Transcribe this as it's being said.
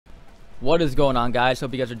What is going on, guys?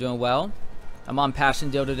 Hope you guys are doing well. I'm on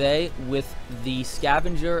Passchendaele today with the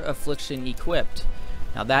Scavenger Affliction equipped.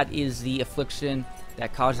 Now that is the affliction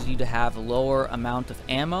that causes you to have a lower amount of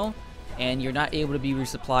ammo and you're not able to be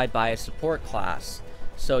resupplied by a support class.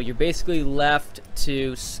 So you're basically left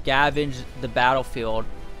to scavenge the battlefield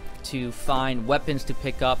to find weapons to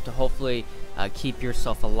pick up to hopefully keep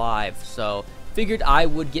yourself alive. So figured I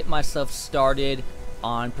would get myself started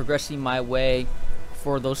on progressing my way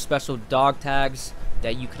for those special dog tags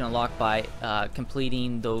that you can unlock by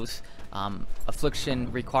completing those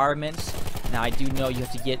affliction requirements. Now I do know you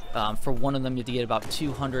have to get, for one of them you have to get about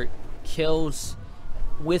 200 kills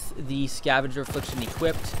with the Scavenger Affliction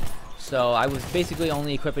equipped. So I was basically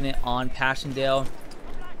only equipping it on Passchendaele,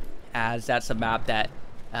 as that's a map that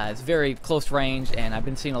is very close range, and I've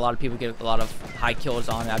been seeing a lot of people get a lot of high kills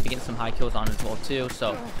on it. I've been getting some high kills on it as well too,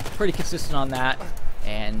 so pretty consistent on that.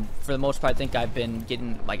 And for the most part, I think I've been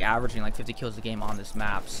getting averaging 50 kills a game on this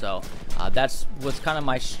map. So that's what's kind of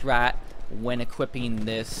my strat when equipping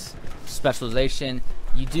this specialization.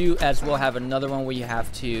 You do as well have another one where you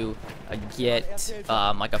have to get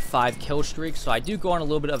a 5 kill streak. So I do go on a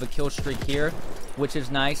little bit of a kill streak here, which is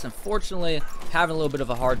nice. Unfortunately, having a little bit of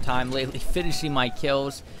a hard time lately finishing my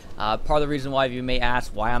kills. Part of the reason why you may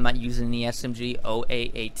ask why I'm not using the SMG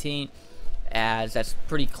 0818, as that's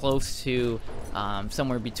pretty close to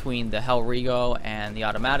somewhere between the Hellrigo and the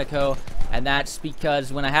Automatico, and that's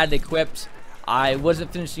because when I had it equipped I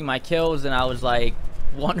wasn't finishing my kills, and I was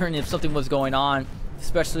wondering if something was going on,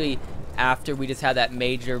 especially after we just had that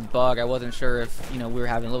major bug. I wasn't sure if we were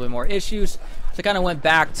having a little bit more issues, so I kind of went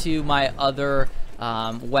back to my other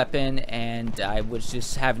weapon, and I was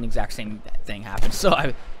just having the exact same thing happen. So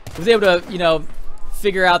I was able to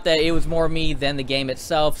figure out that it was more me than the game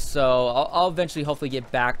itself. So I'll eventually hopefully get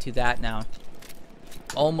back to that now.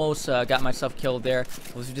 Almost got myself killed there.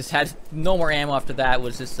 Just had no more ammo after that.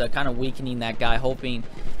 Was just kind of weakening that guy, hoping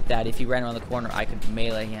that if he ran around the corner I could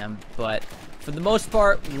melee him. But for the most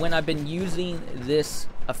part, when I've been using this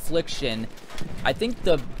affliction, I think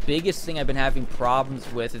the biggest thing I've been having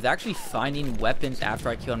problems with is actually finding weapons after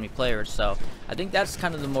I kill enemy players. So I think that's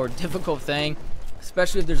kind of the more difficult thing,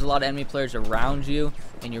 especially if there's a lot of enemy players around you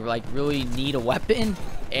and you really need a weapon.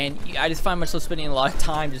 And I just find myself spending a lot of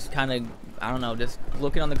time just kind of, I don't know, just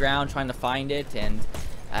looking on the ground trying to find it. And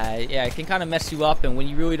yeah, it can kind of mess you up. And when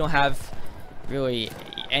you really don't have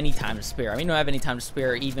any time to spare, I mean, you don't have any time to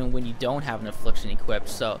spare even when you don't have an affliction equipped.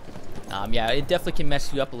 So yeah, it definitely can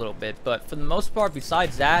mess you up a little bit. But for the most part,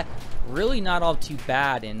 besides that, really not all too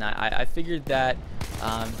bad. And I figured that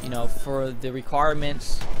for the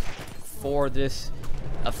requirements for this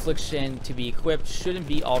affliction to be equipped shouldn't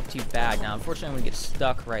be all too bad. Now unfortunately I'm gonna get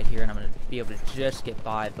stuck right here, and I'm gonna be able to just get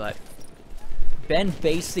by, but been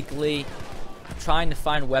basically trying to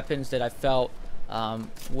find weapons that I felt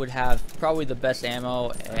would have probably the best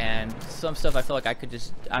ammo, and some stuff I felt like I could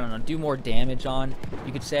just, I don't know, do more damage on,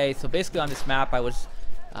 you could say. So basically on this map I was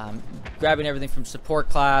grabbing everything from support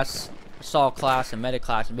class, assault class, and medic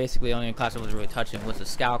class, and basically the only class I was really touching was the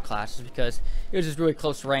scout class, just because it was just really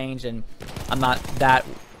close range, and I'm not that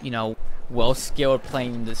well skilled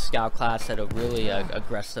playing the scout class at a really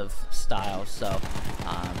aggressive style. So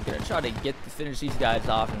I'm gonna try to finish these guys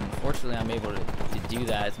off, and unfortunately I'm able to do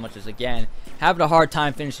that, as much as, again, having a hard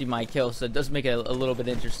time finishing my kills, so it does make it a little bit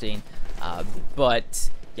interesting.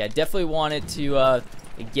 But yeah, definitely wanted to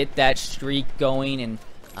get that streak going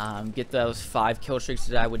and get those 5 kill streaks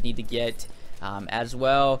that I would need to get, as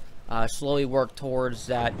well. Slowly work towards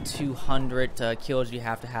that 200 kills you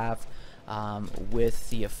have to have with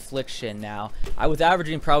the affliction. Now I was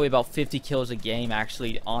averaging probably about 50 kills a game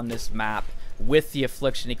actually on this map with the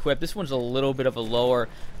affliction equipped. This one's a little bit of a lower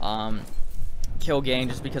kill game,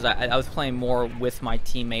 just because I was playing more with my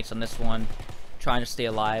teammates on this one, trying to stay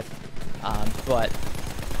alive. But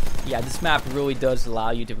yeah, this map really does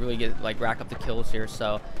allow you to really get rack up the kills here.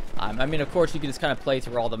 So I mean, of course you can just kind of play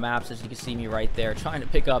through all the maps, as you can see me right there trying to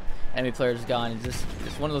pick up enemy players' gun. It's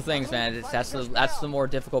just one of the things, man. That's the more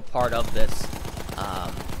difficult part of this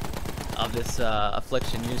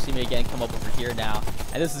affliction. You see me again come up over here now,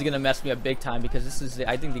 and this is gonna mess me up big time, because this is,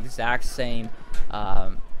 I think, the exact same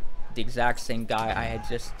guy I had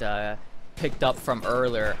just picked up from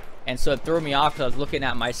earlier, and so it threw me off because I was looking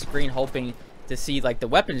at my screen hoping to see the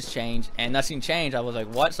weapons change, and nothing changed. I was like,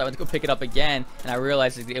 what? So I went to go pick it up again, and I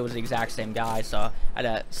realized it was the exact same guy. So I had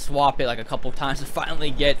to swap it a couple times to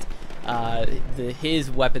finally get his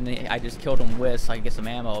weapon that I just killed him with, so I could get some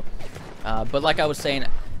ammo. But like I was saying,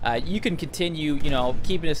 you can continue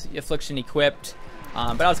keeping this affliction equipped,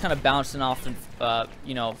 but I was kind of bouncing off and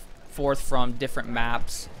forth from different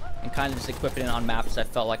maps and kind of just equipping it on maps I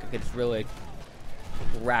felt like I could just really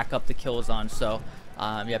rack up the kills on. So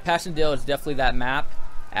yeah, Passchendaele is definitely that map.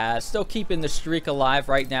 Still keeping the streak alive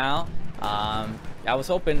right now. I was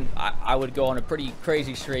hoping I would go on a pretty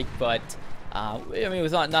crazy streak, but I mean, it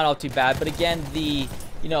was not all too bad. But again, the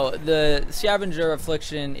Scavenger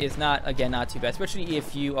Affliction is not too bad, especially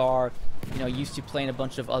if you are used to playing a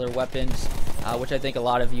bunch of other weapons, which I think a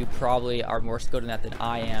lot of you probably are more skilled in that than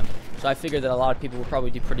I am. So I figured that a lot of people will probably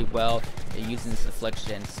do pretty well using this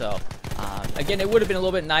affliction. So again, it would have been a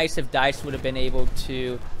little bit nice if DICE would have been able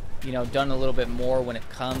to done a little bit more when it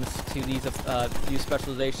comes to these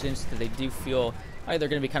specializations, because they do feel like they're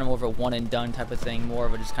going to be kind of more of a one and done type of thing, more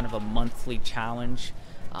of a just kind of a monthly challenge.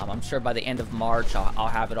 I'm sure by the end of March I'll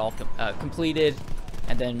have it all completed,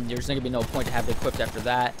 and then there's going to be no point to have it equipped after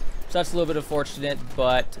that. So that's a little bit unfortunate,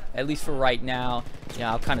 but at least for right now,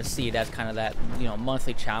 I'll kind of see it as kind of that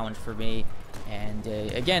monthly challenge for me. And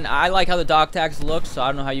again, I like how the dog tags look, so I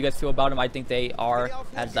don't know how you guys feel about them. I think they are,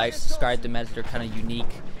 as DICE described them, as they're kind of unique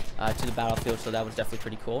to the battlefield, so that was definitely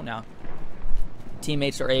pretty cool. Now,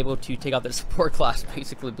 teammates are able to take out the support class,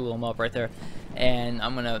 basically blew them up right there. And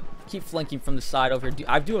I'm going to keep flanking from the side over here.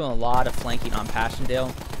 I'm doing a lot of flanking on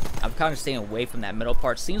Passchendaele. I'm kind of staying away from that middle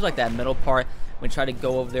part. Seems like that middle part, when you try to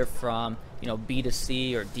go over there from, B to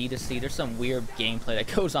C or D to C, there's some weird gameplay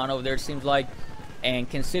that goes on over there, it seems like. And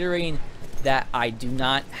considering that I do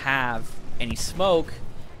not have any smoke,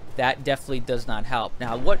 that definitely does not help.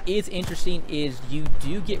 Now, what is interesting is you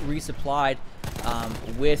do get resupplied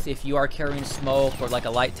with, if you are carrying smoke or like a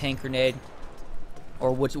light tank grenade,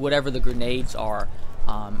 or whatever the grenades are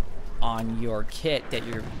on your kit that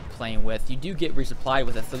you're playing with, you do get resupplied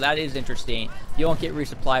with it. So that is interesting. You don't get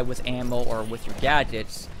resupplied with ammo or with your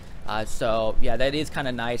gadgets. So yeah, that is kind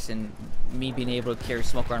of nice. And me being able to carry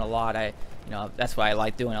smoke around a lot, that's what I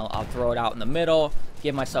like doing. I'll throw it out in the middle,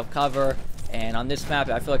 give myself cover. And on this map,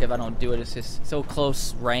 I feel like if I don't do it, it's just so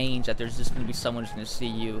close range that there's just going to be someone who's going to see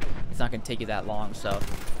you. It's not going to take you that long. So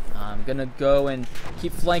I'm going to go and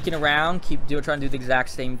keep flanking around, trying to do the exact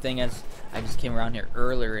same thing as I just came around here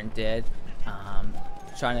earlier and did.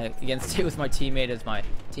 Trying to, again, stay with my teammate as my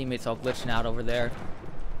teammate's all glitching out over there.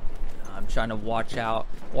 I'm trying to watch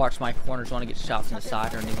my corners, don't want to get shot from the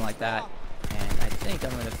side or anything like that. And I think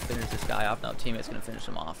I'm going to finish this guy off. No, teammate's going to finish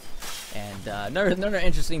him off. And another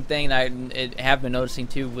interesting thing that I have been noticing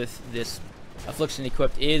too with this affliction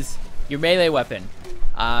equipped is your melee weapon.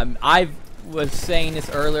 I was saying this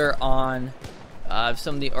earlier on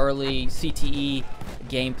some of the early CTE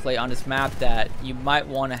gameplay on this map, that you might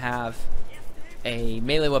want to have a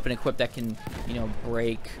melee weapon equipped that can,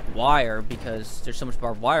 break wire, because there's so much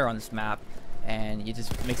barbed wire on this map, and it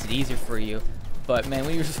just makes it easier for you. But man,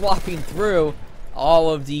 when you're just walking through all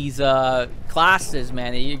of these classes,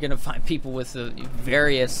 man, you're gonna find people with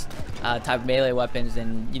various type of melee weapons,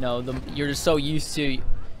 and you're just so used to, you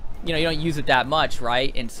don't use it that much,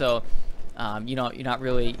 right? And so, you're not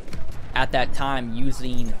really at that time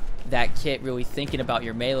using that kit, really thinking about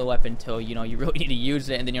your melee weapon until you really need to use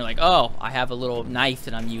it, and then you're like, oh, I have a little knife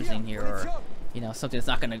that I'm using here, or something that's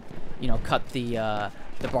not gonna cut the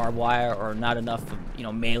barbed wire, or not enough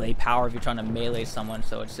melee power if you're trying to melee someone.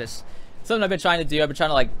 So it's just something I've been trying to do. I've been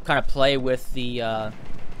trying to like kind of play with the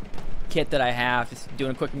kit that I have, just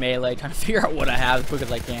doing a quick melee, trying to figure out what I have as quick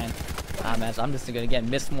as I can. As I'm just gonna again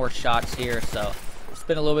miss more shots here, so it's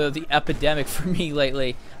been a little bit of the epidemic for me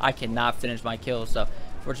lately. I cannot finish my kills, so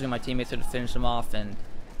fortunately my teammates had to finish them off, and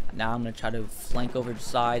now I'm gonna try to flank over to the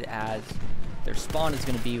side, as their spawn is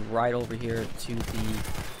gonna be right over here to the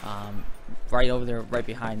right over there, right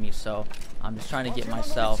behind me. So I'm just trying to get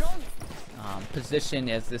myself positioned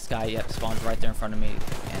as this guy spawns right there in front of me,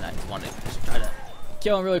 and I just want to just try to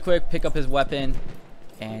kill him really quick, pick up his weapon,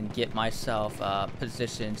 and get myself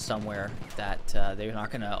positioned somewhere that they're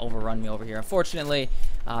not going to overrun me over here. Unfortunately,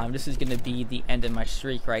 this is going to be the end of my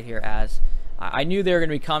streak right here, as I knew they were going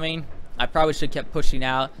to be coming. I probably should have kept pushing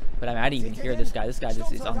out, but I didn't even hear this guy. This guy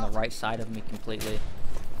just is on the right side of me completely.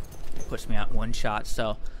 Puts me out one shot.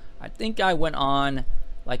 So I think I went on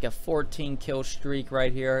like a 14 kill streak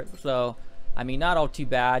right here. So I mean, not all too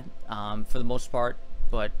bad for the most part,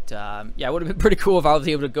 but yeah, it would have been pretty cool if I was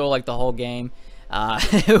able to go like the whole game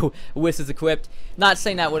with this equipped. Not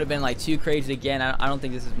saying that would have been like too crazy. Again, I don't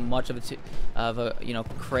think this is much of a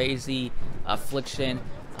crazy affliction.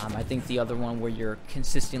 I think the other one where you're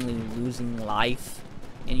consistently losing life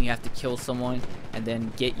and you have to kill someone and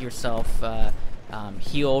then get yourself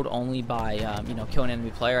healed only by killing an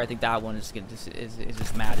enemy player. I think that one is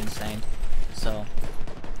just mad insane. So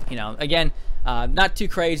again, not too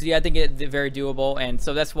crazy. I think it's very doable, and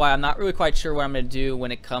so that's why I'm not really quite sure what I'm going to do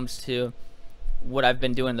when it comes to what I've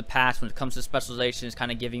been doing in the past when it comes to specializations,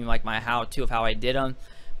 kind of giving like my how-to of how I did them.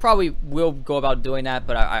 Probably will go about doing that,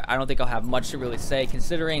 but I don't think I'll have much to really say,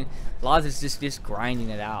 considering a lot of this is just grinding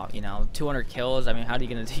it out. 200 kills. I mean, how are you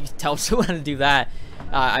gonna tell someone to do that?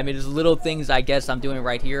 I mean, there's little things I guess I'm doing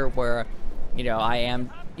right here where, I am,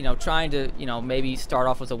 trying to, maybe start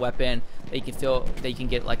off with a weapon that you can feel that you can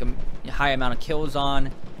get like a high amount of kills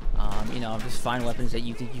on. Just find weapons that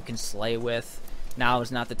you think you can slay with. Now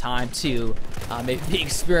is not the time to maybe be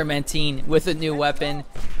experimenting with a new weapon,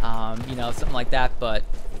 something like that. But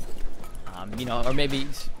or maybe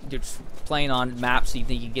just playing on maps so you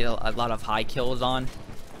think you get a lot of high kills on.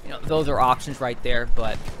 Those are options right there.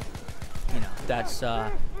 But that's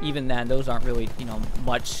even then, those aren't really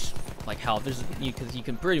much like help. Because you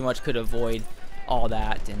can pretty much could avoid all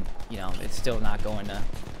that, and it's still not going to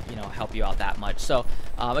help you out that much. So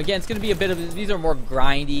again, it's going to be a bit of, these are more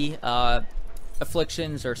grindy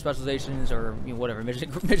afflictions or specializations or whatever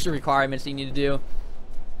mission requirements you need to do.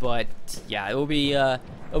 But yeah, it'll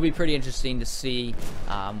be pretty interesting to see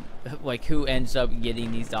like who ends up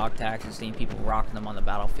getting these dog tags and seeing people rocking them on the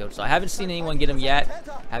battlefield. So I haven't seen anyone get them yet.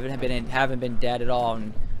 Haven't been dead at all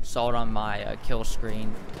and saw it on my kill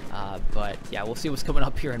screen. But yeah, we'll see what's coming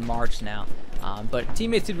up here in March now. But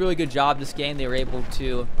teammates did a really good job this game. They were able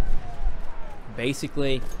to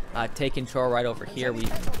basically take control right over here. We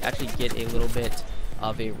actually get a little bit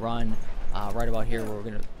of a run right about here where we're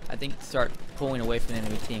gonna, I think, start pulling away from the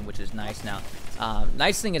enemy team, which is nice now.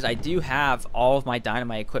 Nice thing is I do have all of my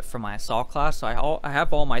dynamite equipped for my assault class, so I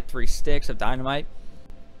have all my 3 sticks of dynamite,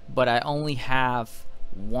 but I only have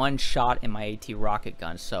 1 shot in my AT rocket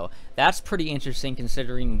gun. So that's pretty interesting,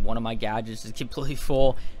 considering one of my gadgets is completely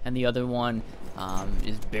full and the other one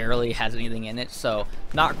is barely has anything in it. So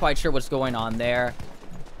not quite sure what's going on there.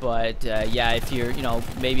 But yeah, if you're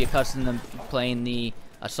maybe accustomed to playing the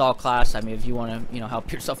assault class, I mean, if you want to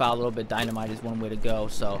help yourself out a little bit, dynamite is one way to go.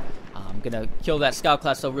 So I'm gonna kill that scout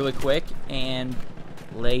class though really quick and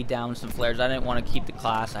lay down some flares. I didn't want to keep the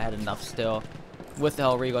class, I had enough still with the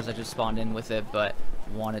Hellregos. I just spawned in with it, but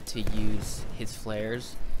wanted to use his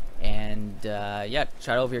flares. And yeah,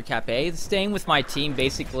 tried over here cap A. Staying with my team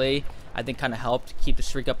basically, I think, kind of helped keep the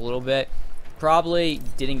streak up a little bit. Probably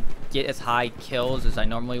didn't get as high kills as I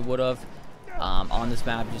normally would have on this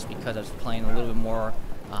map, just because I was playing a little bit more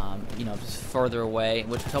just further away,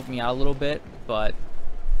 which was helping me out a little bit. But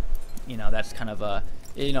that's kind of a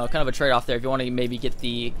trade-off there. If you want to maybe get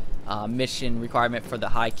the mission requirement for the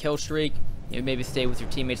high kill streak, maybe stay with your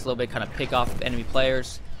teammates a little bit, kind of pick off enemy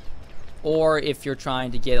players. Or if you're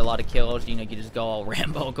trying to get a lot of kills, you just go all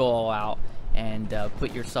Rambo, go all out, and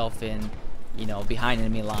put yourself in, behind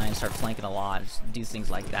enemy lines, start flanking a lot, do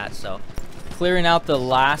things like that. So clearing out the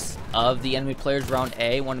last of the enemy players around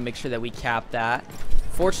A, want to make sure that we cap that.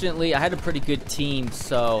 Fortunately, I had a pretty good team,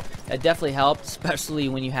 so that definitely helped, especially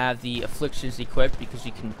when you have the afflictions equipped, because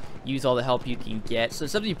you can use all the help you can get. So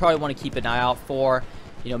it's something you probably want to keep an eye out for.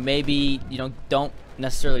 Maybe don't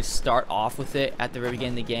necessarily start off with it at the very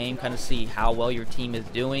beginning of the game, kind of see how well your team is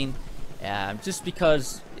doing. Just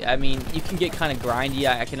because, I mean, you can get kind of grindy.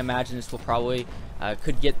 I can imagine this will probably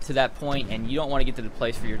could get to that point, and you don't want to get to the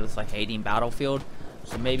place where you're just like hating Battlefield.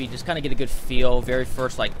 So maybe just kind of get a good feel very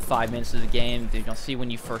first like 5 minutes of the game. See when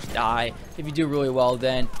you first die. If you do really well,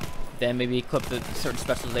 then maybe equip the certain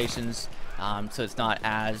specializations, so it's not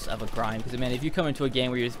as of a grind. Because man, if you come into a game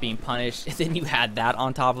where you're just being punished and then you had that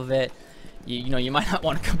on top of it, you might not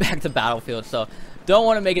want to come back to Battlefield. So don't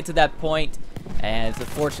want to make it to that point. And so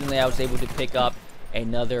fortunately, I was able to pick up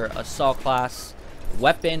another assault class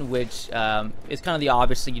weapon, which is kind of the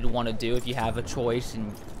obvious thing you'd want to do if you have a choice,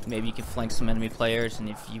 and maybe you can flank some enemy players, and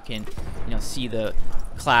if you can see the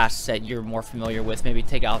class that you're more familiar with, maybe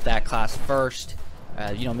take out that class first.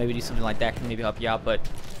 Maybe do something like that can maybe help you out. But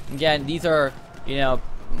again, these are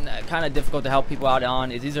kind of difficult to help people out on.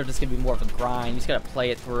 These are just gonna be more of a grind. You just gotta play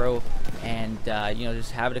it through, and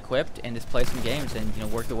just have it equipped and just play some games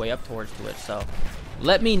and work your way up towards to it. So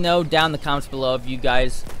let me know down in the comments below if you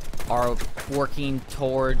guys are working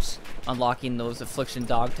towards unlocking those affliction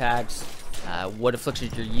dog tags, what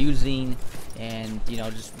afflictions you're using, and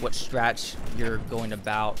just what strats you're going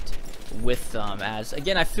about with them. As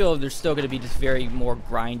again, I feel there's still going to be just very more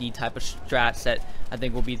grindy type of strats that I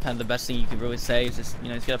think will be kind of the best thing you can really say is just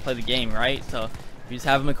you just got to play the game, right? So if you just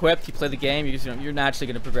have them equipped, you play the game, you're naturally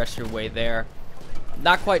going to progress your way there.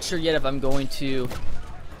 Not quite sure yet if I'm going to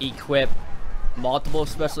equip multiple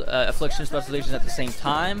affliction specializations at the same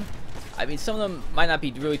time. I mean, some of them might not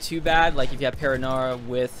be really too bad, like if you have Paranoia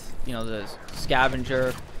with the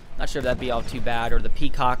Scavenger, not sure if that'd be all too bad, or the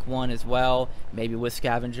Peacock one as well, maybe with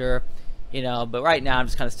Scavenger. you know. But right now I'm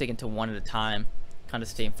just kind of sticking to one at a time, kind of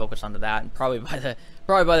staying focused onto that. And probably by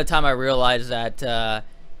the time I realize that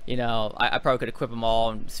you know, I probably could equip them all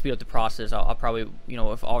and speed up the process, I'll probably, you know,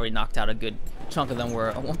 have already knocked out a good chunk of them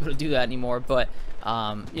where I won't be able to do that anymore. But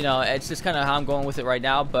you know, it's just kind of how I'm going with it right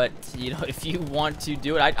now. But you know, if you want to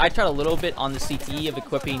do it, I tried a little bit on the CTE of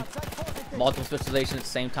equipping multiple specializations at the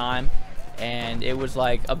same time, and it was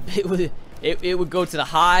like a bit it would go to the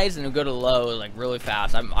highs and it would go to the lows like really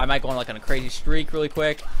fast. I might go on like on a crazy streak really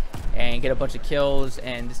quick and get a bunch of kills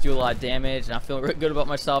and just do a lot of damage, and I feel really good about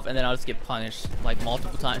myself, and then I'll just get punished like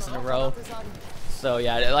multiple times in a row. So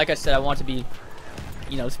yeah, like I said, I want to be,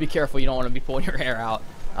 you know, just be careful. You don't want to be pulling your hair out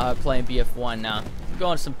playing BF1. Now I'm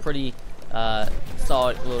going some pretty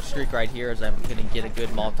solid little streak right here, as I'm gonna get a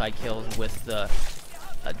good multi-kills with the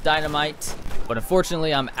dynamite. But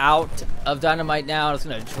unfortunately I'm out of dynamite now. I was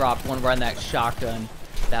gonna drop one right in that shotgun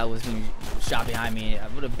that was being shot behind me. I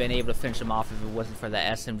would have been able to finish him off if it wasn't for the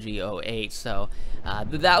SMG-08. So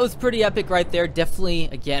that was pretty epic right there. Definitely,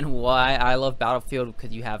 again, why I love Battlefield,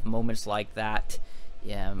 because you have moments like that.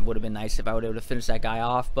 Yeah, it would have been nice if I would have been able to finish that guy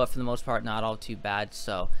off, but for the most part, not all too bad.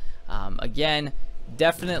 So again,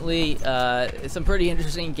 definitely some pretty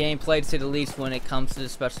interesting gameplay, to say the least, when it comes to the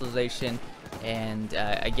specialization. And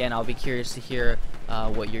again, I'll be curious to hear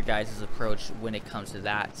what your guys' approach when it comes to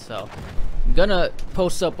that. So I'm gonna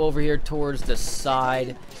post up over here towards the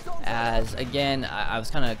side, as again I was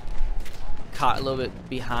kind of caught a little bit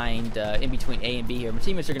behind in between A and B here. My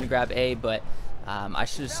teammates are gonna grab A, but I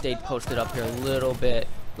should have stayed posted up here a little bit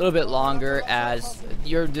longer, as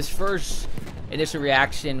this first initial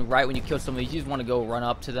reaction right when you kill somebody, you just want to go run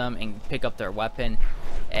up to them and pick up their weapon,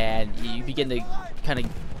 and you begin to kind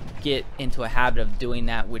of get into a habit of doing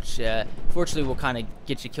that, which fortunately will kind of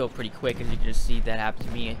get you killed pretty quick, as you can just see that happen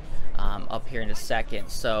to me up here in a second.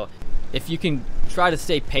 So if you can try to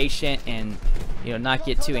stay patient and, you know, not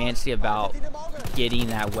get too antsy about getting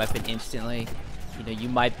that weapon instantly, you know, you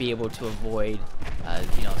might be able to avoid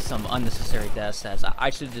you know, some unnecessary deaths. As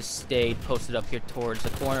I should have just stayed posted up here towards the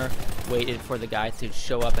corner, waited for the guy to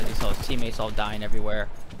show up, as he saw his teammates all dying everywhere.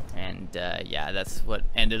 And yeah, that's what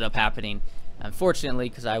ended up happening, unfortunately,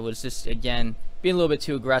 because I was just, again, being a little bit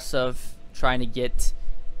too aggressive, trying to get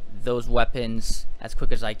those weapons as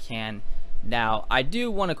quick as I can. Now, I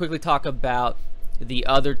do want to quickly talk about the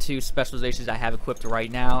other two specializations I have equipped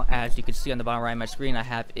right now. As you can see on the bottom right of my screen, I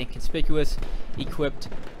have Inconspicuous equipped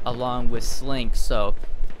along with Slink. So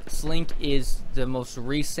Slink is the most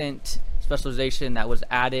recent specialization that was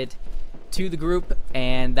added to the group,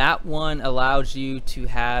 and that one allows you to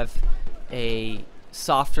have a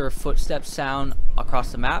softer footstep sound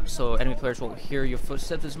across the map, so enemy players won't hear your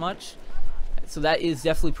footsteps as much. So that is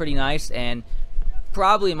definitely pretty nice, and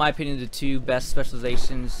probably, in my opinion, the two best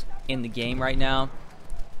specializations in the game right now.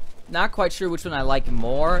 Not quite sure which one I like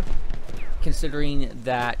more, considering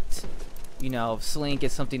that, you know, Slink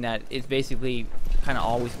is something that is basically kind of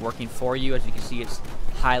always working for you. As you can see, it's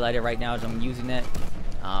highlighted right now as I'm using it.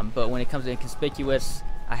 But when it comes to Inconspicuous,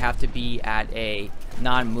 I have to be at a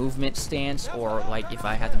non-movement stance, or like if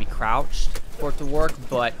I have to be crouched for it to work.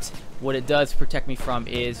 But what it does protect me from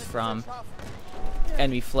is from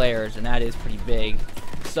enemy flares, and that is pretty big.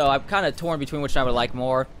 So I'm kind of torn between which I would like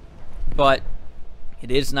more, but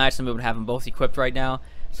it is nice to be able to have them both equipped right now,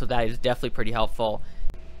 so that is definitely pretty helpful.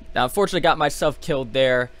 Now, unfortunately, I got myself killed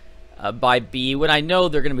there by B, when I know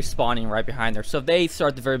they're going to be spawning right behind there. So if they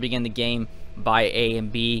start at the very beginning of the game by A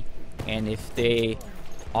and B, and if they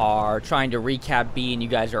are trying to recap B and you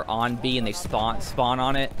guys are on B and they spawn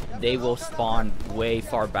on it, they will spawn way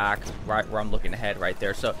far back, right where I'm looking ahead right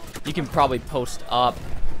there. So you can probably post up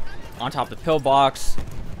on top of the pillbox.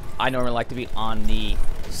 I normally like to be on the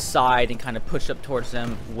side and kind of push up towards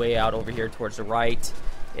them way out over here towards the right.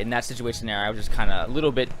 In that situation there, I was just kind of a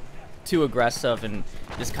little bit too aggressive and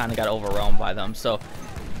just kind of got overwhelmed by them. So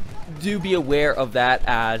do be aware of that,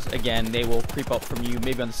 as again, they will creep up from you,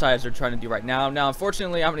 maybe on the side, as they're trying to do right now. Now,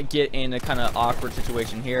 unfortunately, I'm going to get in a kind of awkward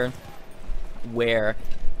situation here where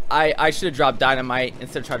I should have dropped dynamite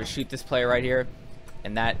instead of trying to shoot this player right here,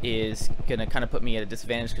 and that is going to kind of put me at a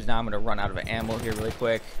disadvantage, because now I'm going to run out of ammo here really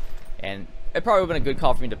quick. And it probably would have been a good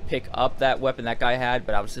call for me to pick up that weapon that guy had,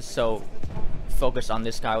 but I was just so focused on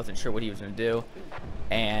this guy, I wasn't sure what he was going to do.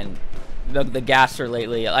 And the gasser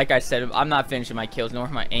lately, like I said, I'm not finishing my kills, nor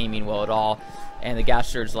am I aiming well at all. And the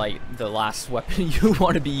gasser is like the last weapon you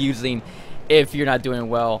want to be using if you're not doing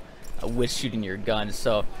well with shooting your gun.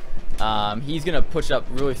 So he's gonna push up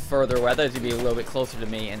really further, where I thought he was gonna be a little bit closer to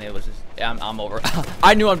me, and it was just, I'm over.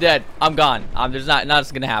 I knew I'm dead. I'm gone. There's not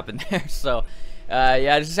gonna happen there. So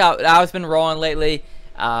yeah, this is how it's been rolling lately.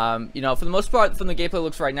 You know, for the most part, from the gameplay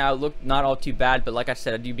looks right now, it looked not all too bad. But like I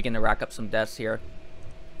said, I do begin to rack up some deaths here.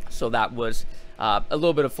 So that was a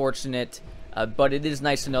little bit unfortunate. But it is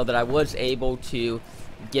nice to know that I was able to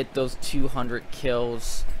get those 200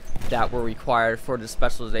 kills that were required for the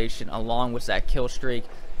specialization along with that kill streak.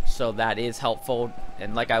 So that is helpful.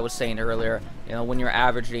 And like I was saying earlier, you know, when you're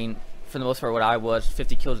averaging, for the most part, what I was,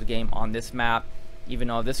 50 kills a game on this map, even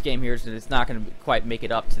though this game here is not going to quite make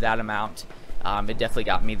it up to that amount, it definitely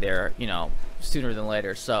got me there, you know, sooner than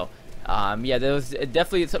later. So yeah, there was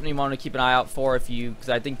definitely something you want to keep an eye out for, because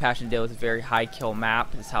I think Passchendaele is a very high kill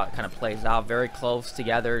map. That's how it kind of plays out, very close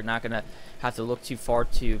together. You're not going to have to look too far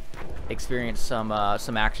to experience some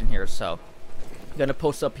action here. So I'm going to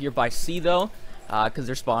post up here by C though, because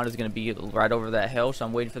their spawn is going to be right over that hill, so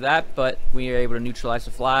I'm waiting for that. But we are able to neutralize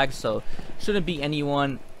the flag, so shouldn't be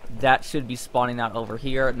anyone that should be spawning out over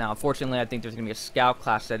here. Now unfortunately, I think there's going to be a scout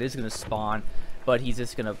class that is going to spawn, but he's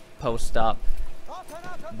just going to post up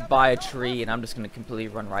by a tree, and I'm just going to completely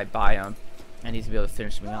run right by him, and he's going to be able to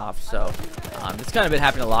finish me off. So it's kind of been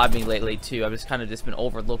happening a lot of me lately too. I've just kind of been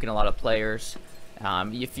overlooking a lot of players. I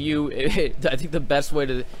think the best way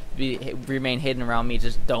to remain hidden around me is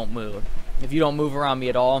just don't move. If you don't move around me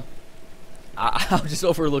at all, I'll just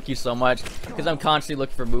overlook you so much, because I'm constantly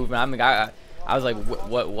looking for movement. I was like,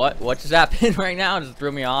 what just happened right now? It just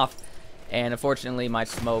threw me off. And unfortunately, my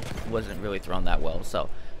smoke wasn't really thrown that well. So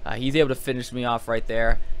he's able to finish me off right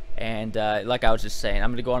there. And like I was just saying, I'm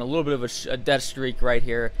going to go on a little bit of a death streak right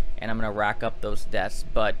here, and I'm going to rack up those deaths.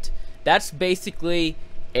 But that's basically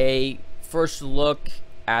a first look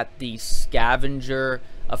at the Scavenger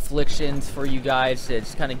Afflictions for you guys, to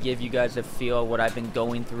just kind of give you guys a feel of what I've been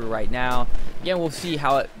going through right now. Again, we'll see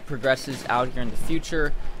how it progresses out here in the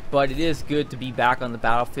future, but it is good to be back on the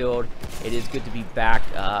battlefield. It is good to be back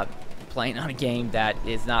playing on a game that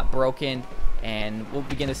is not broken, and we'll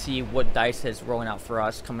begin to see what DICE is rolling out for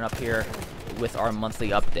us coming up here with our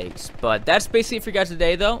monthly updates. But that's basically it for you guys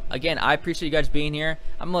today though. Again, I appreciate you guys being here.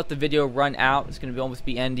 I'm gonna let the video run out. It's gonna almost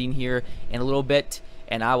be ending here in a little bit,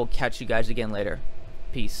 and I will catch you guys again later.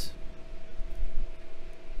 Peace.